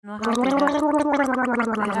know how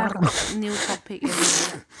they have new topic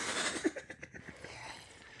every day.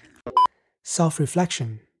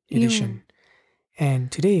 Self-reflection edition.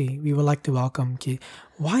 And today we would like to welcome Kate.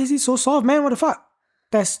 Why is it so soft, man? What the fuck?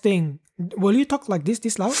 Testing. Will you talk like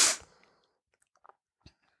this loud?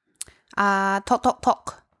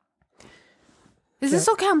 Talk. Is this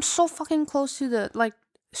okay? I'm so fucking close to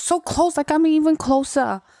so close, like I'm even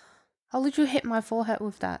closer. I'll literally hit my forehead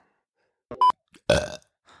with that.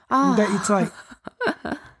 That it's like...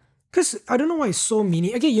 Because I don't know why it's so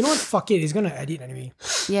mini. Okay, you know what? Fuck it. It's going to edit anyway.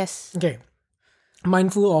 Yes. Okay.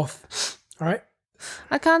 Mindful of... Alright?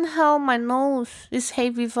 I can't help my nose. It's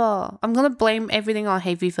hay fever. I'm gonna blame everything on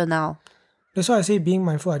hay fever now. That's why I say being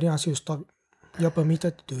mindful. I didn't ask you to stop. You're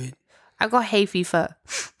permitted to do it. I got hay fever.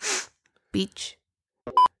 Beach.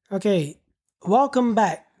 Okay. Welcome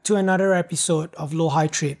back to another episode of Low High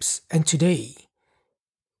Trips. And today...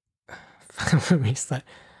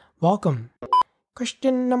 Welcome.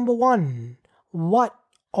 Question number 1. What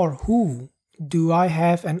or who do I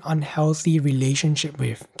have an unhealthy relationship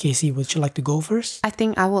with? Casey, would you like to go first? I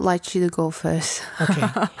think I would like you to go first. Okay.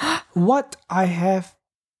 What I have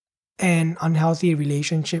an unhealthy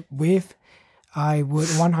relationship with, I would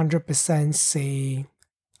 100% say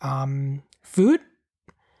food.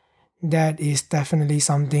 That is definitely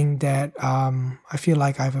something that I feel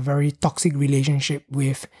like I have a very toxic relationship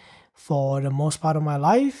with for the most part of my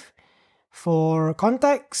life. For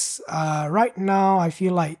context, right now I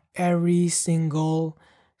feel like every single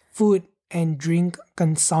food and drink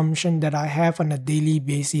consumption that I have on a daily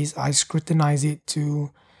basis, I scrutinize it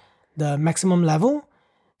to the maximum level.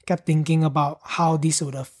 Kept thinking about how this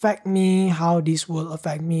would affect me, how this will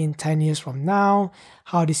affect me in 10 years from now,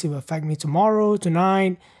 how this will affect me tomorrow,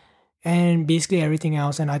 tonight, and basically everything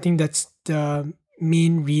else. And I think that's the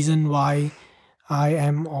main reason why I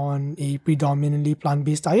am on a predominantly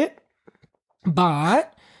plant-based diet.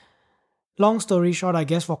 But long story short, I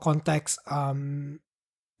guess for context, I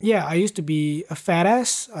used to be a fat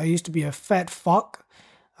ass. I used to be a fat fuck.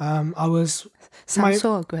 Sounds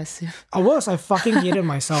so aggressive. I fucking hated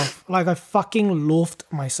myself. Like I fucking loathed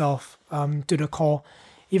myself to the core.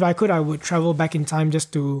 If I could, I would travel back in time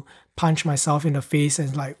just to punch myself in the face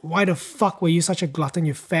and like, why the fuck were you such a glutton,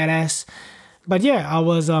 you fat ass? But yeah, I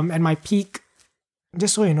was at my peak.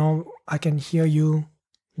 Just so you know, I can hear you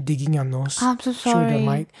digging your nose. I'm so sorry. Through the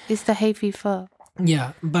mic. It's the hay fever.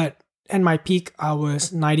 Yeah, but at my peak, I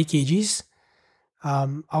was 90 kgs.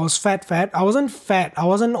 I was fat. I wasn't fat. I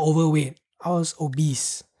wasn't overweight. I was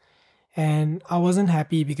obese. And I wasn't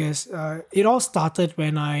happy because it all started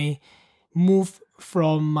when I moved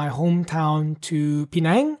from my hometown to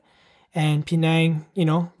Penang. And Penang,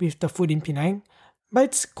 with the food in Penang. But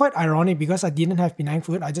it's quite ironic because I didn't have Penang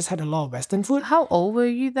food. I just had a lot of Western food. How old were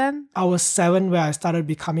you then? I was 7 where I started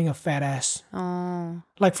becoming a fat ass. Oh.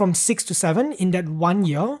 Like from 6 to 7 in that 1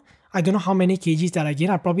 year, I don't know how many kgs that I gained.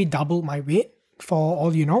 I probably doubled my weight for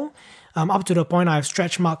all you know. Up to the point I have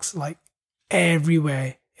stretch marks like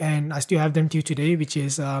everywhere. And I still have them till today, which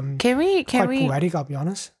is quite poetic, I'll be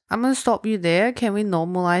honest. I'm going to stop you there. Can we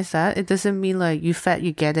normalize that? It doesn't mean like you fat,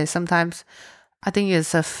 you get it. Sometimes I think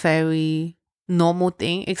it's a very normal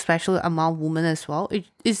thing, especially among women as well. It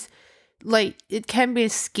is like it can be a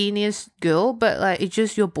skinniest girl, but like it's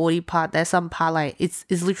just your body part. There's some part like it's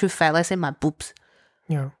literally fat. Let's say my boobs.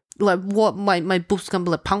 Yeah. Like what my boobs gonna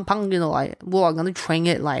be like pang, like well I'm gonna train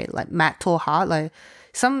it like mad or hard. Like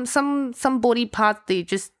some body parts they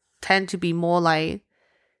just tend to be more like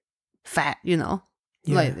fat, Yeah.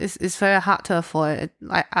 Like it's very hard to avoid.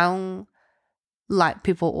 Like I don't like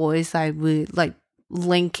people always like with like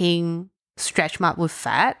linking stretch mark with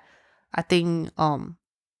fat. I think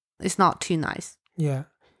it's not too nice. Yeah.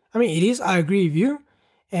 I mean it is, I agree with you.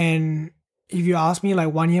 And if you ask me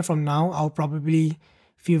like 1 year from now, I'll probably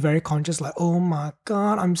feel very conscious like, oh my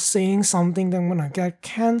god, I'm saying something that I'm gonna get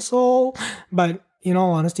cancelled. But in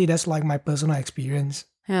all honesty, that's like my personal experience.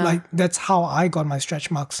 Yeah. Like that's how I got my stretch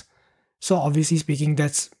marks. So obviously speaking,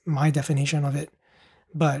 that's my definition of it.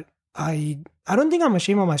 But I don't think I'm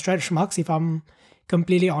ashamed of my stretch marks if I'm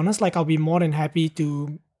completely honest. Like I'll be more than happy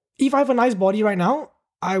to, if I have a nice body right now,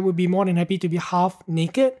 I would be more than happy to be half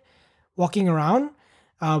naked, walking around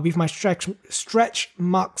with my stretch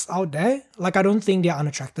marks out there. Like I don't think they're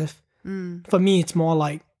unattractive. For me, it's more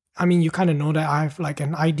like, I mean, you kind of know that I have like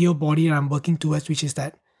an ideal body that I'm working towards, which is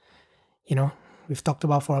that, we've talked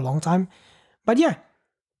about for a long time. But yeah,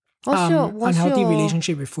 What's unhealthy your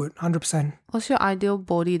relationship with food, 100%. What's your ideal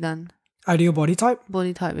body then? Ideal body type?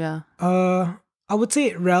 Body type, yeah. I would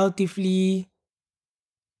say relatively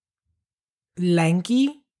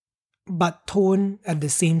lanky, but toned at the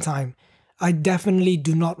same time. I definitely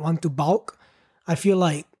do not want to bulk. I feel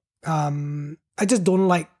like I just don't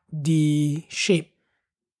like the shape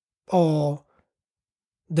or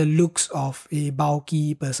the looks of a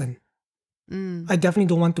bulky person. I definitely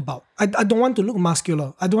don't want to bulk. I don't want to look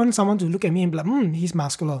muscular. I don't want someone to look at me and be like, he's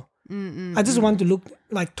muscular. I just want to look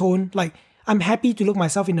like toned. Like, I'm happy to look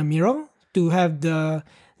myself in the mirror, to have the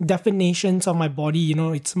definitions of my body, you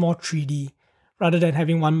know, it's more 3D rather than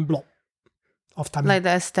having one blob of tummy. Like the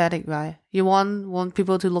aesthetic, right? You want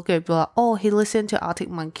people to look at it, be like, oh, he listened to Arctic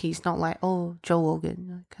Monkeys, not like, oh, Joe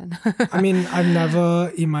Rogan. Kind of. I mean, I've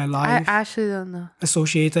never in my I life actually don't know.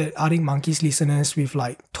 associated Arctic Monkeys listeners with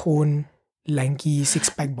like toned, lanky,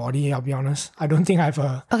 six-pack body, I'll be honest. I don't think I have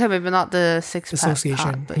a Okay, maybe not the six-pack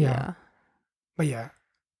association. part, but Yeah. yeah. But yeah.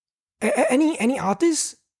 Any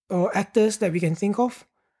artists or actors that we can think of?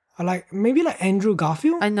 Like maybe like Andrew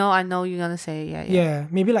Garfield? I know you're gonna say yeah. Yeah,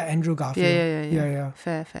 maybe like Andrew Garfield. Yeah.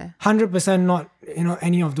 Fair. 100% not, you know,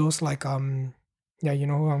 any of those like yeah, you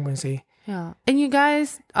know who I'm gonna say. Yeah. And you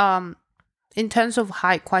guys, in terms of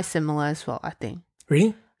height, quite similar as well, I think.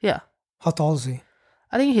 Really? Yeah. How tall is he?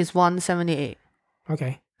 I think he's 178.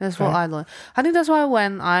 Okay. That's Fair. what I learned. I think that's why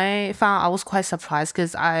when I found, I was quite surprised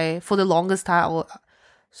because for the longest time,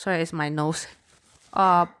 sorry, it's my nose.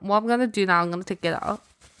 What I'm gonna do now, I'm gonna take it out.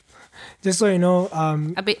 Just so you know,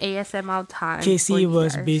 A bit ASMR time. Casey for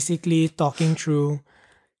was you guys. basically talking through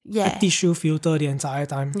Yeah. a tissue filter the entire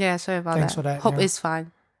time. Yeah, sorry about Thanks that. for that, Hope yeah. it's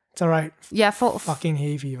fine. It's alright. Yeah, for Fucking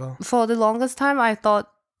hay fever. the longest time, I thought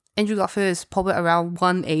Andrew Garfield is probably around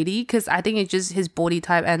 180 because I think it's just his body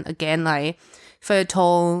type and again like very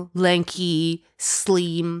tall, lanky,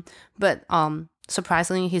 slim, but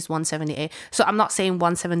surprisingly he's 178. So I'm not saying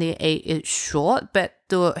 178 is short, but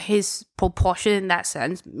his proportion in that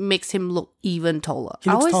sense makes him look even taller. He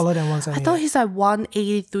looks taller than I 178. thought he's like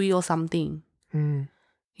 183 or something.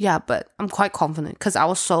 Yeah, but I'm quite confident because I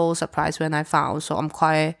was so surprised when I found. So I'm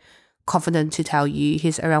quite confident to tell you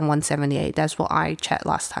he's around 178. That's what I checked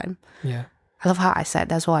last time. Yeah. I love how I said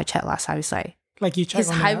that's what I checked last time. It's like You check his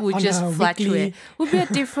on height a, would on just a fluctuate. weekly, Would be a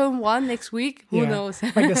different one next week. Who yeah, knows?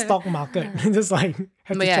 like the stock market. Just like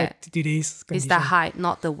have But to yeah, check today's condition. It's the height,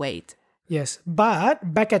 not the weight. Yes.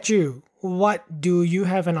 But back at you. What do you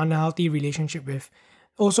have an unhealthy relationship with?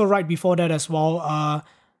 Also right before that as well,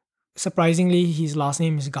 surprisingly his last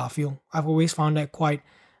name is Garfield. I've always found that quite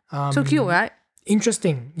So cute, right?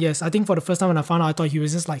 interesting. Yes. I think for the first time when I found out, I thought he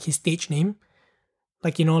was just like his stage name.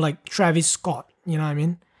 Like, you know, like Travis Scott. You know what I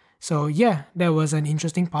mean? So yeah, that was an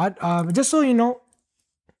interesting part. Just so you know.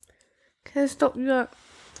 Can I stop you?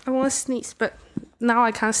 I want to sneeze, but now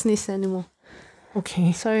I can't sneeze anymore.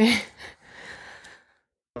 Okay. Sorry.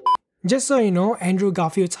 Just so you know, Andrew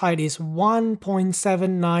Garfield's height is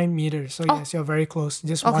 1.79 meters. So yes, you're very close.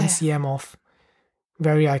 Just 1 Okay. cm off.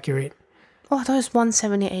 Very accurate. Oh, I thought it's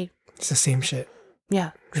 178. It's the same shit.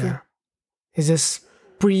 Yeah, true. Yeah. It's just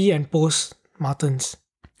pre and post Martins.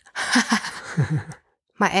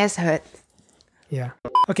 My ass hurt. Yeah.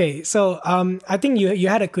 Okay, so I think you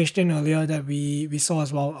had a question earlier that we saw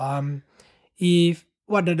as well. If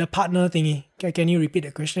what the partner thingy? Can you repeat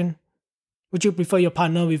the question? Would you prefer your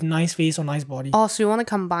partner with nice face or nice body? Oh, so you want to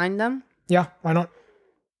combine them? Yeah, why not?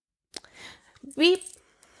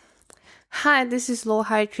 Hi, this is Low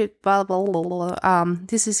High Trip, blah, blah, blah, blah.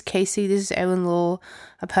 This is Casey, this is Aaron Low.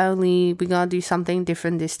 Apparently, we're gonna do something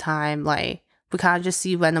different this time. Like, we can't just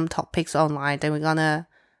see random topics online, then we're gonna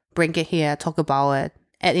bring it here, talk about it,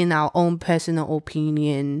 add in our own personal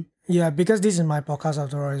opinion. Yeah, because this is my podcast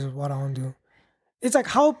after all, is what I want to do. It's like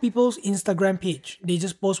how people's Instagram page, they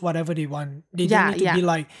just post whatever they want. They don't need to be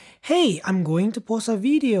like, hey, I'm going to post a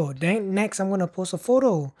video. Then next, I'm going to post a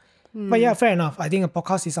photo. But yeah, fair enough. I think a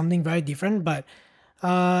podcast is something very different. But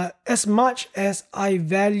as much as I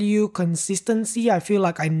value consistency, I feel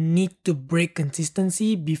like I need to break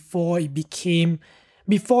consistency before it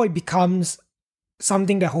becomes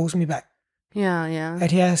something that holds me back. Yeah.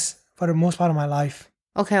 It has for the most part of my life.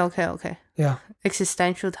 Okay. Yeah.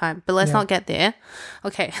 Existential time, but let's not get there.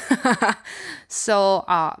 Okay. So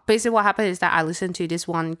basically what happened is that I listened to this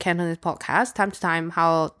one Cantonese podcast time to time.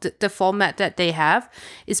 How the format that they have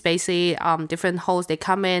is basically different hosts, they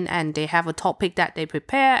come in and they have a topic that they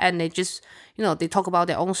prepare and they just, you know, they talk about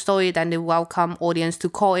their own story, then they welcome audience to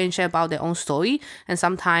call in, share about their own story. And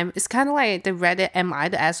sometimes it's kind of like the Reddit am I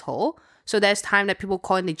the asshole. So there's time that people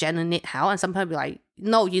call in, they genuinely need help, and sometimes be like,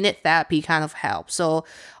 no, you need therapy kind of help. So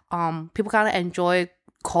people kind of enjoy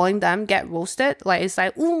calling them, get roasted. Like, it's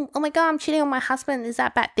like, oh my God, I'm cheating on my husband. Is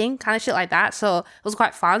that a bad thing? Kind of shit like that. So it was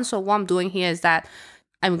quite fun. So what I'm doing here is that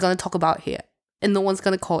I'm going to talk about here and no one's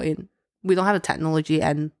going to call in. We don't have the technology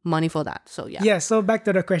and money for that. So yeah. Yeah, so back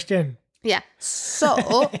to the question. Yeah.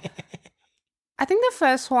 So I think the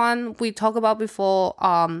first one we talked about before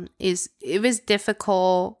is if it's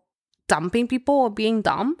difficult dumping people or being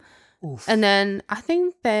dumb. Oof. And then I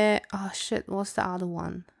think that what's the other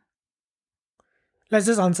one? Let's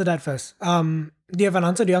just answer that first. Do you have an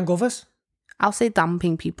answer? Do you want to go first? I'll say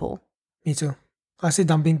dumping people. Me too. I say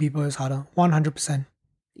dumping people is harder. 100%.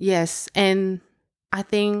 Yes, and I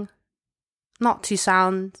think not to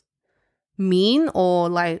sound mean or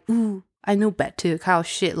like, ooh, I know better kind of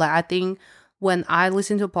shit. Like, I think when I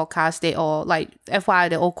listen to a podcast, they all, like,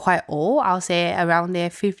 FYI, they're all quite old. I'll say around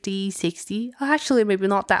their 50, 60. Actually, maybe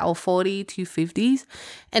not that old, 40 to 50s.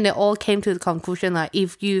 And they all came to the conclusion, like,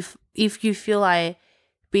 if you feel like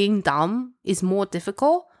being dumb is more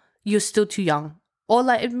difficult, you're still too young. Or,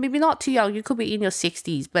 like, maybe not too young. You could be in your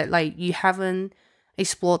 60s, but, like, you haven't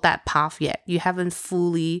explored that path yet. You haven't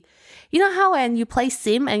fully, you know how when you play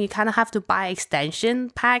sim and you kind of have to buy extension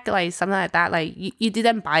pack, like something like that, like you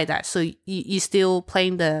didn't buy that, so you still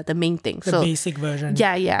playing the main thing, The basic version.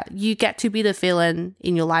 yeah, you get to be the villain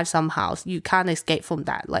in your life somehow. You can't escape from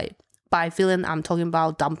that. Like, by villain I'm talking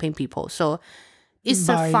about dumping people. So it's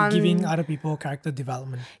by a fun, giving other people character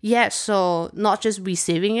development. yeah, so not just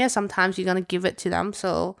receiving it, sometimes you're gonna give it to them.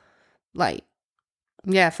 So like,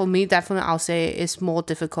 yeah, for me, definitely, I'll say it's more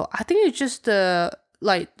difficult. I think it's just the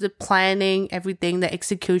planning, everything, the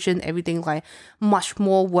execution, everything, like much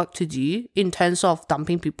more work to do in terms of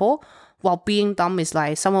dumping people. While being dumb is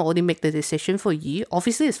like someone already make the decision for you.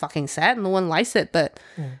 Obviously, it's fucking sad. No one likes it, but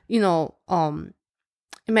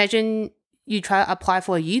imagine you try to apply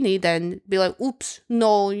for a uni, then be like, oops,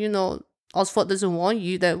 no, Oxford doesn't want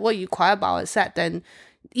you. Then what you cry about is sad. Then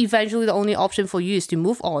eventually the only option for you is to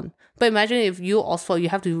move on. But imagine if you Oxford, you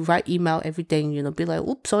have to write email everything, be like,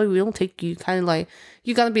 oops, sorry, we don't take you. Kind of like,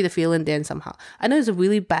 you're gonna be the villain then somehow. I know it's a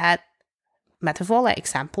really bad metaphor, like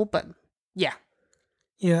example, but yeah.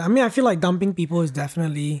 Yeah, I mean, I feel like dumping people is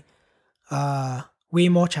definitely way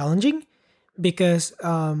more challenging because,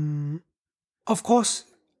 of course,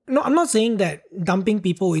 no, I'm not saying that dumping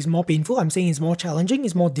people is more painful. I'm saying it's more challenging,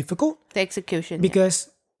 it's more difficult. The execution. Because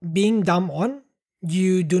being dumb on,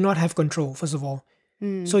 you do not have control, first of all.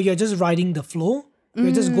 So you're just riding the flow.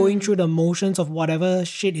 You're just going through the motions of whatever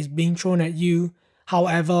shit is being thrown at you.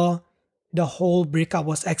 However, the whole breakup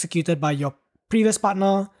was executed by your previous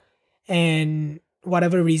partner and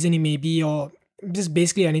whatever reason it may be, or just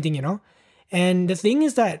basically anything, And the thing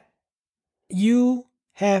is that you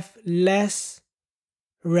have less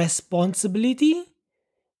responsibility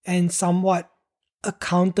and somewhat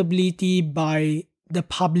accountability by the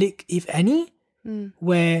public, if any,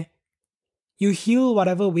 where you heal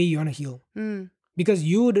whatever way you want to heal. Because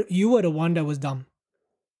you were the one that was dumb.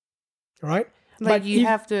 Right? Like, you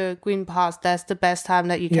have the green pass. That's the best time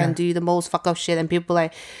that you can do the most fuck up shit. And people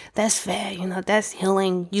like, that's fair, that's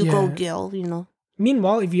healing. You go, girl,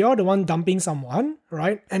 Meanwhile, if you're the one dumping someone,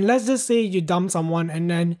 right? And let's just say you dump someone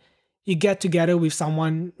and then you get together with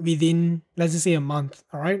someone within, let's just say, a month,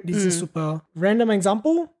 all right? This is a super random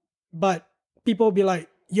example, but people be like,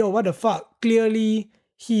 yo, what the fuck? Clearly,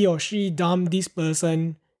 he or she dumped this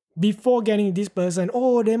person before getting this person.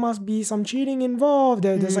 Oh, there must be some cheating involved.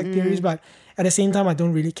 There's like theories, but at the same time, I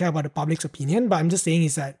don't really care about the public's opinion. But I'm just saying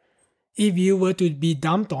is that if you were to be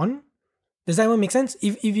dumped on, does that even make sense?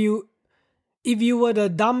 If you were the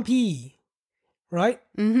dumpee, right?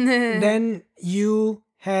 Then you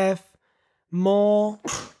have more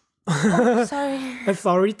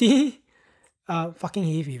authority. Fucking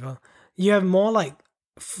hay fever. You have more like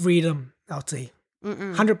freedom, I would say.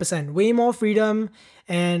 100%. Way more freedom.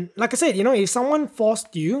 And like I said, if someone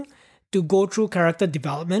forced you to go through character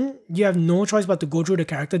development, you have no choice but to go through the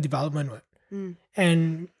character development.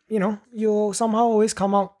 And, you'll somehow always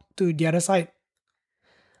come out to the other side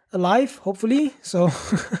alive, hopefully. So,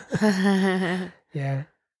 yeah.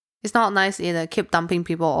 It's not nice either. Keep dumping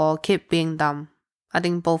people or keep being dumb. I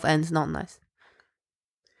think both ends not nice.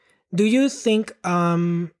 Do you think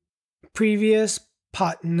previous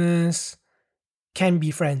partners can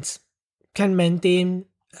be friends, can maintain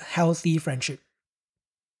healthy friendship?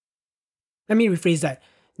 Let me rephrase that.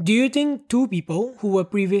 Do you think two people who were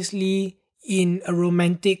previously in a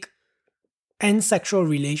romantic and sexual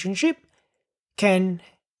relationship can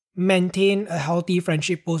maintain a healthy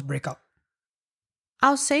friendship post-breakup?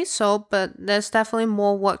 I'll say so, but there's definitely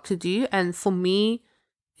more work to do. And for me,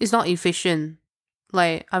 it's not efficient.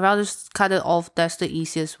 Like, I'd rather just cut it off. That's the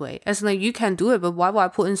easiest way. It's like, you can do it, but why would I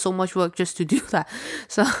put in so much work just to do that?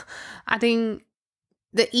 So I think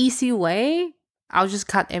the easy way, I'll just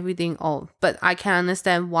cut everything off. But I can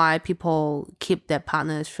understand why people keep their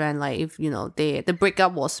partner as friend. Like, if, the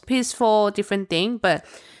breakup was peaceful, different thing. But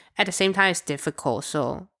at the same time it's difficult.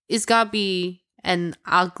 So it's gotta be an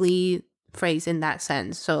ugly phrase in that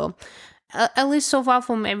sense. So at least so far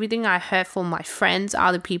from everything I heard from my friends,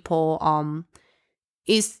 other people,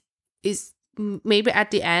 is maybe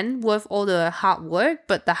at the end worth all the hard work,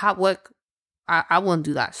 but the hard work I won't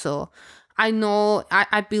do that. So I know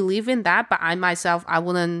I believe in that, but I myself I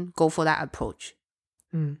wouldn't go for that approach.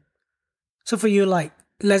 So for you, like,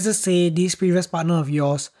 let's just say this previous partner of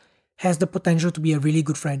yours has the potential to be a really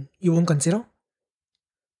good friend, you won't consider?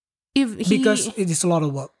 Because it is a lot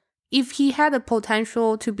of work. If he had the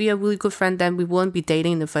potential to be a really good friend, then we wouldn't be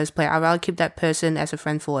dating in the first place. I'd rather keep that person as a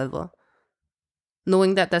friend forever,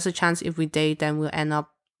 knowing that there's a chance if we date, then we'll end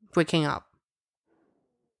up breaking up.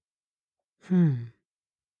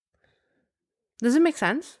 Does it make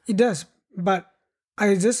sense? It does, but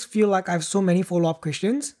I just feel like I have so many follow-up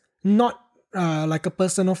questions. Not like a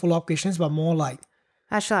personal follow-up questions, but more like,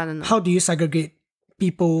 Actually, I don't know. how do you segregate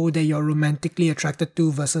people that you're romantically attracted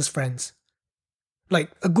to versus friends?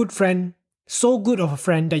 Like a good friend, so good of a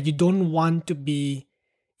friend that you don't want to be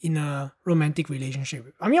in a romantic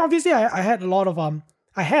relationship. I mean, obviously, I have a lot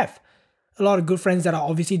of good friends that I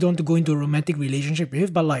obviously don't want to go into a romantic relationship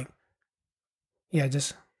with, but like, yeah,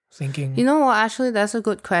 just thinking. You know what? Actually, that's a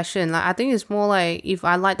good question. Like, I think it's more like if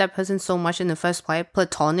I like that person so much in the first place,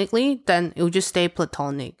 platonically, then it will just stay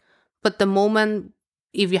platonic. But the moment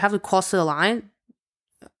if you have to cross the line,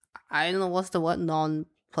 I don't know what's the word,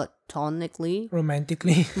 non-platonically,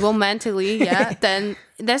 romantically, yeah, then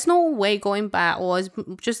there's no way going back, or it's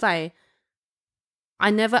just like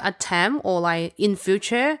I never attempt, or like in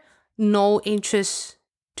future, no interest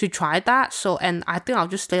to try that. So, and I think I'll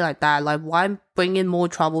just stay like that. Like, why bring in more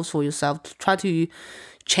troubles for yourself to try to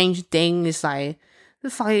change things? Like,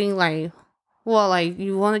 fucking like, well, like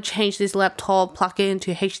you want to change this laptop, plug it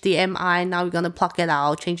into HDMI, now you're gonna plug it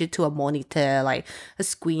out, change it to a monitor, like a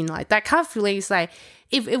screen, like that kind of feeling. Is like,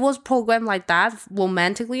 if it was programmed like that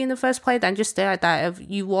romantically in the first place, then just stay like that. If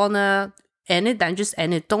you wanna end it, then just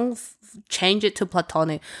end it. Don't change it to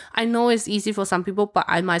platonic. I know it's easy for some people, but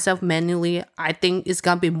I myself manually, I think it's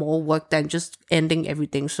gonna be more work than just ending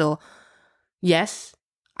everything. So yes,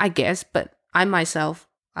 I guess, but I myself,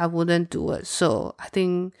 I wouldn't do it. So I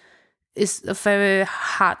think it's a very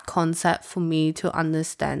hard concept for me to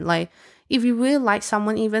understand. Like, if you really like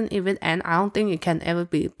someone, even if it ends, I don't think it can ever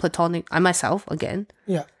be platonic. I myself, again.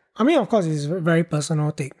 Yeah. I mean, of course, it's a very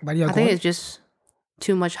personal take, but yeah, I think it's just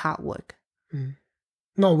too much hard work.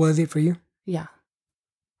 Not worth it for you. Yeah.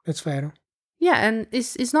 That's fair, though. Yeah, and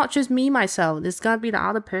it's not just me, myself. It's gonna be the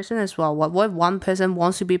other person as well. What if one person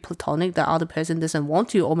wants to be platonic, the other person doesn't want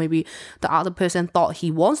to, or maybe the other person thought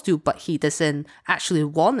he wants to, but he doesn't actually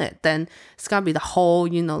want it? Then it's gonna be the whole,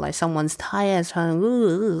 like someone's tired, trying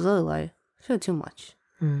like feel too much.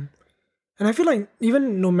 And I feel like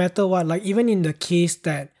even no matter what, like even in the case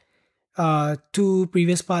that two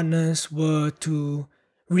previous partners were to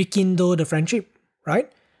rekindle the friendship,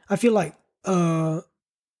 right? I feel like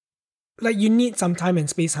you need some time and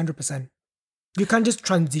space 100%. You can't just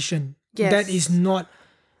transition. Yes.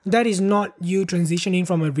 That is not you transitioning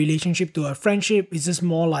from a relationship to a friendship. It's just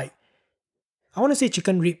more like, I want to say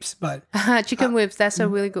chicken ribs, but chicken ribs, that's a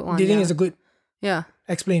really good one. Do you think it's a good? Yeah.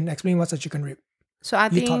 Explain what's a chicken rib. So I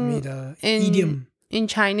think you taught me the idiom. In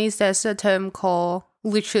Chinese, there's a term called,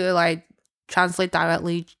 literally like translate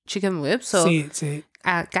directly, chicken ribs. So say it.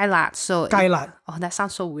 芥辣. So 芥辣. Oh, that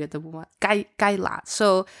sounds so weird. The word 芥辣.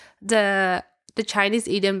 So the Chinese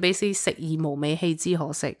idiom basically 食而無味棄之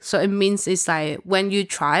可惜. So it means it's like when you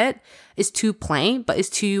try it, it's too plain, but it's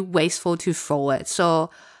too wasteful to throw it. So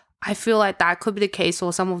I feel like that could be the case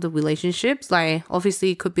for some of the relationships. Like,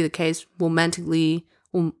 obviously, it could be the case romantically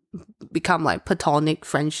will become like platonic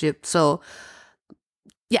friendship. So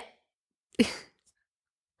yeah.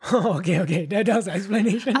 Okay. That was the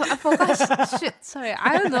explanation. I forgot. Shit, sorry.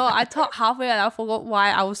 I don't know. I talked halfway and I forgot why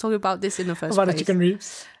I was talking about this in the first place. About the chicken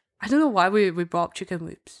ribs? I don't know why we brought up chicken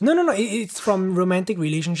ribs. No. It's from romantic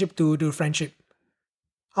relationship to friendship.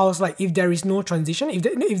 I was like, if there is no transition,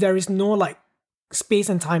 if there is no like space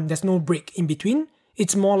and time, there's no break in between,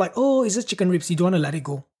 it's more like, oh, it's just chicken ribs. You don't want to let it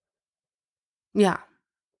go. Yeah.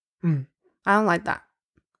 I don't like that.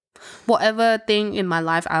 Whatever thing in my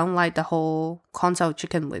life, I don't like the whole concept of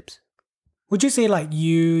chicken ribs. Would you say like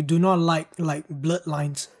you do not like blood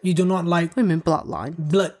lines? You do not like... What do you mean bloodline?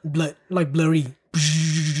 Blood, like blurry.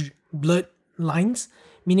 Blood lines,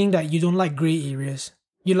 meaning that you don't like gray areas.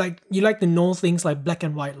 You like to know things like black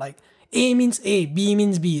and white, like A means A, B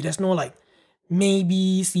means B. There's no like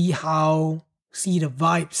maybe, see how, see the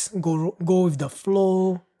vibes, go with the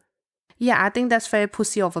flow. Yeah, I think that's very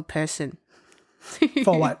pussy of a person.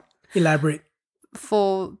 For what? Elaborate.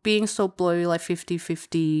 for being so blurry, like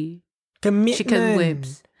 50-50 Commitment. chicken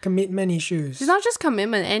whips. Commitment issues. It's not just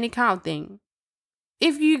commitment, any kind of thing.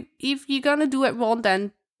 If you're gonna do it wrong,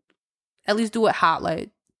 then at least do it hard, like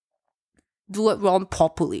do it wrong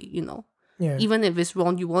properly, you know. Yeah. Even if it's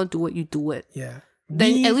wrong, you want to do it, you do it. Yeah.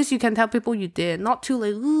 Then at least you can tell people you did, not too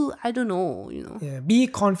like, ooh, I don't know, you know. Yeah. Be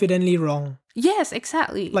confidently wrong. Yes,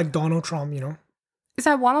 exactly. Like Donald Trump, you know. It's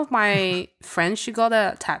like one of my friends, she got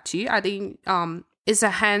a tattoo. I think it's a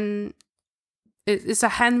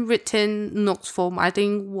handwritten notes from, I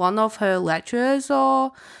think, one of her lecturers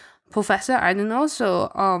or professor, I don't know.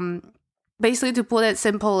 So basically, to put it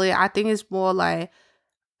simply, I think it's more like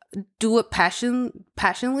do it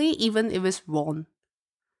passionately, even if it's wrong.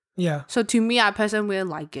 Yeah. So to me, I personally really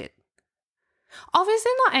like it.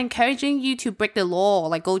 Obviously not encouraging you to break the law or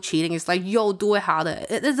like go cheating. It's like, yo, do it harder.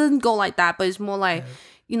 It doesn't go like that, but it's more like,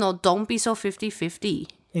 you know, don't be so 50-50.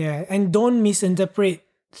 Yeah. And don't misinterpret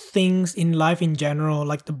things in life in general,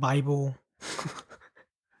 like the Bible.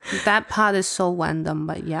 That part is so random,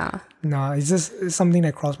 but yeah. No, it's something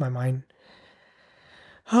that crossed my mind.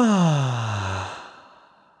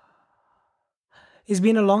 It's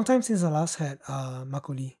been a long time since I last had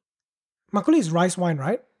makgeolli. Makgeolli is rice wine,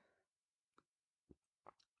 right?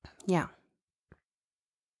 Yeah.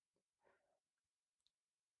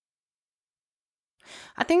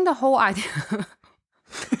 I think the whole idea... I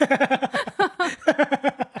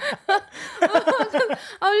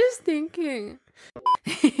was just thinking.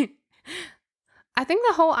 I think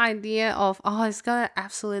the whole idea of... Oh, it's got an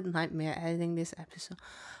absolute nightmare editing this episode.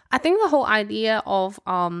 I think the whole idea of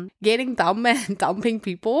getting dumb and dumping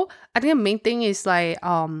people, I think the main thing is like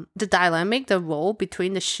the dynamic, the role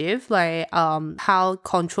between the shift, like how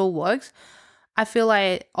control works. I feel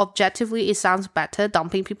like objectively it sounds better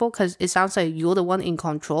dumping people because it sounds like you're the one in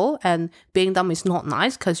control, and being dumb is not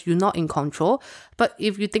nice because you're not in control. But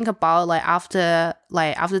if you think about after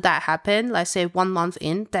that happened, let's say 1 month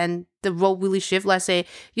in, then the role really shift. Let's say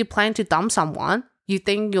you plan to dump someone. You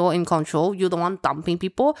think you're in control, you're the one dumping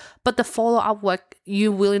people, but the follow-up work,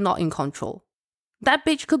 you're really not in control. That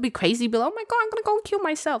bitch could be crazy, be like, oh my god, I'm gonna go kill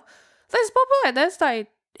myself. That's probably, that's like,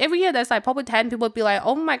 every year there's like probably 10 people be like,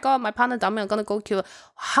 oh my god, my partner dumped me, I'm gonna go kill.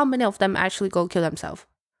 How many of them actually go kill themselves?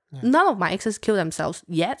 Yeah. None of my exes kill themselves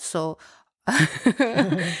yet, so...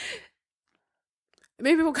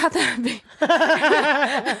 Maybe we'll cut that a bit.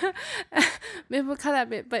 Maybe we'll cut that a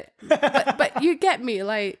bit, but you get me,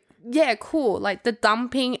 like... Yeah, cool. Like the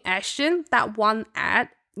dumping action, that one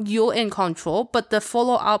act, you're in control. But the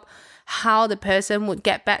follow-up, how the person would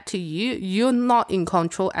get back to you, you're not in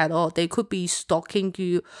control at all. They could be stalking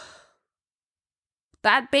you.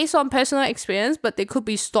 That based on personal experience, but they could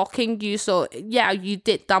be stalking you. So yeah, you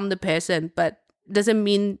did dump the person, but doesn't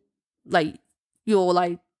mean like you're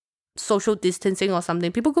like social distancing or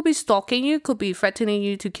something. People could be stalking you, could be threatening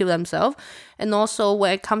you to kill themselves. And also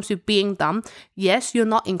when it comes to being dumb, yes, you're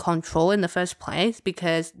not in control in the first place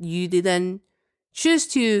because you didn't choose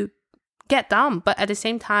to get dumb, but at the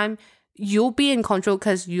same time you'll be in control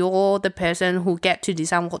because you're the person who get to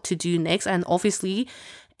decide what to do next. And obviously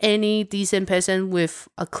any decent person with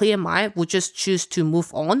a clear mind would just choose to move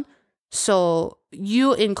on. So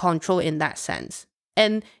you're in control in that sense.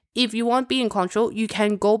 And if you want to be in control, you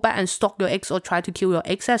can go back and stalk your ex or try to kill your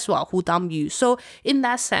ex as well, who dumped you. So in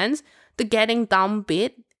that sense, the getting dumb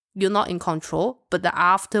bit, you're not in control. But the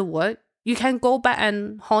afterward, you can go back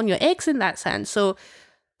and haunt your ex in that sense. So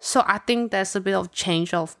I think there's a bit of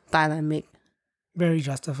change of dynamic. Very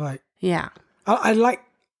justified. Yeah. I like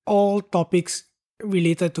all topics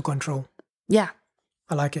related to control. Yeah.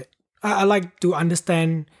 I like it. I like to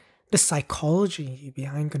understand the psychology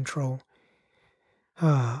behind control.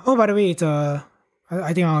 Oh, by the way, it's I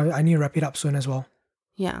think I need to wrap it up soon as well.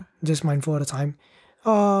 Yeah. Just mindful of the time.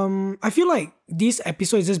 I feel like this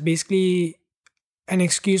episode is just basically an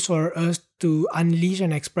excuse for us to unleash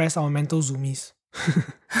and express our mental zoomies.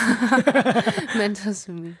 Mental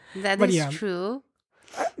zoomie. That is true.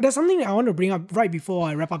 There's something that I want to bring up right before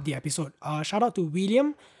I wrap up the episode. Shout out to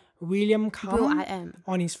William Kam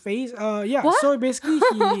on his face. What? So basically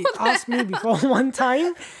he asked me before one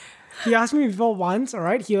time. He asked me before once, all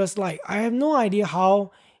right? He was like, I have no idea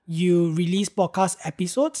how you release podcast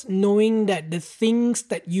episodes knowing that the things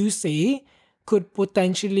that you say could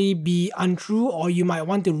potentially be untrue, or you might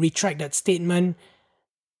want to retract that statement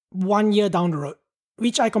 1 year down the road,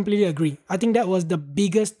 which I completely agree. I think that was the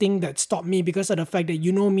biggest thing that stopped me because of the fact that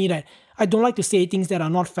you know me, that I don't like to say things that are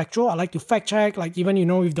not factual. I like to fact check, like even, you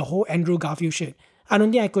know, with the whole Andrew Garfield shit. I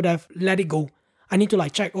don't think I could have let it go. I need to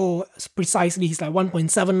like check, precisely he's like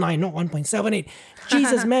 1.79, not 1.78.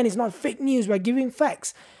 Jesus, man, it's not fake news. We're giving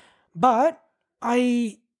facts. But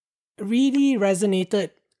I really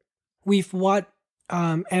resonated with what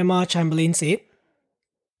Emma Chamberlain said.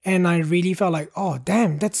 And I really felt like, oh,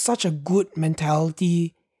 damn, that's such a good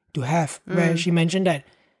mentality to have. Where she mentioned that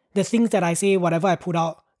the things that I say, whatever I put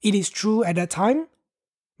out, it is true at that time.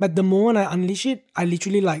 But the moment I unleash it, I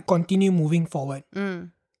literally like continue moving forward.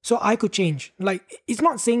 So I could change. Like, it's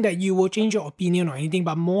not saying that you will change your opinion or anything,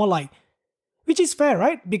 but more like, which is fair,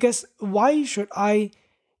 right? Because why should I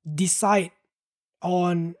decide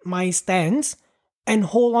on my stance and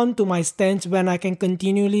hold on to my stance when I can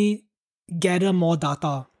continually gather more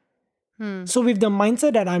data? So with the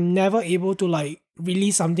mindset that I'm never able to like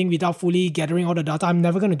release something without fully gathering all the data, I'm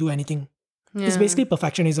never going to do anything. It's basically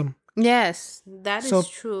perfectionism. Yes, that So is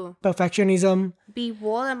true. Perfectionism, Be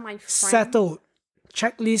water, my friend. settled,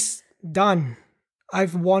 checklist done.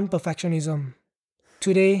 I've won perfectionism.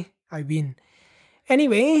 Today I win.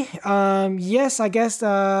 Anyway, yes, I guess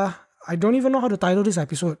I don't even know how to title this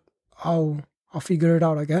episode. I'll figure it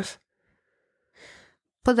out, I guess.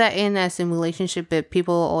 Put that in as in relationship, but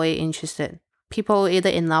people are always interested. People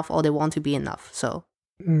either enough or they want to be enough. So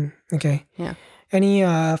Okay. yeah. Any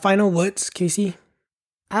final words, Casey?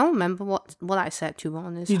 I don't remember what I said, to be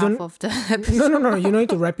honest. You half don't- of the episode. No. You don't need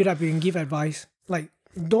to wrap it up. You can give advice. Like,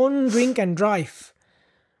 don't drink and drive.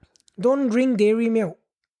 Don't drink dairy milk.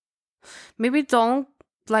 Maybe don't,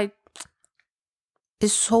 like,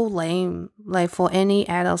 it's so lame. Like, for any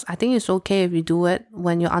adults, I think it's okay if you do it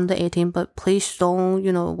when you're under 18, but please don't,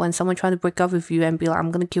 when someone trying to break up with you and be like, I'm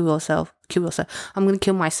gonna kill yourself, I'm gonna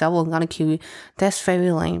kill myself, or I'm gonna kill you. That's very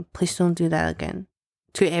lame. Please don't do that again.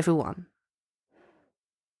 To everyone.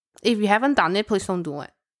 If you haven't done it, please don't do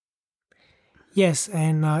it. Yes,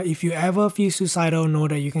 and if you ever feel suicidal, know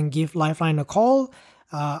that you can give Lifeline a call.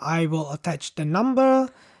 I will attach the number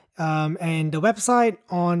and the website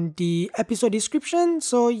on the episode description.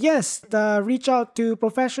 So yes, reach out to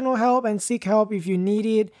professional help and seek help if you need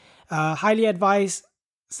it. Highly advise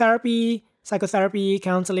therapy, psychotherapy,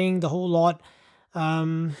 counseling, the whole lot.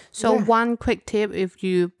 So one quick tip, if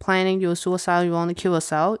you planning your suicide, you want to kill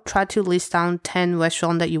yourself, try to list down 10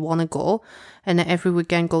 restaurants that you want to go, and then every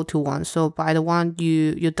weekend go to one. So by the one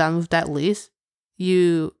you're done with that list,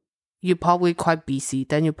 you're probably quite busy,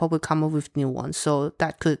 then you probably come up with new ones. So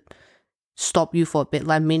that could stop you for a bit,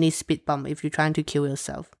 like mini speed bump if you're trying to kill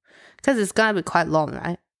yourself, because it's gonna be quite long,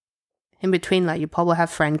 right? In between, like, you probably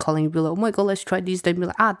have friends calling you, be like, oh my god, let's try this. Then be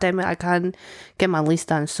like, damn it, I can't get my list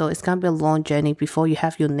done. So it's gonna be a long journey before you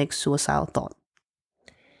have your next suicidal thought.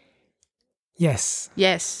 Yes.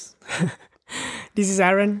 Yes. This is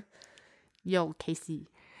Aaron. Yo, Casey.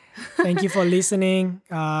 Thank you for listening.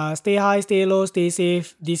 Stay high, stay low, stay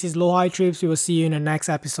safe. This is Low High Trips. We will see you in the next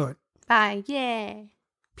episode. Bye. Yeah.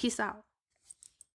 Peace out.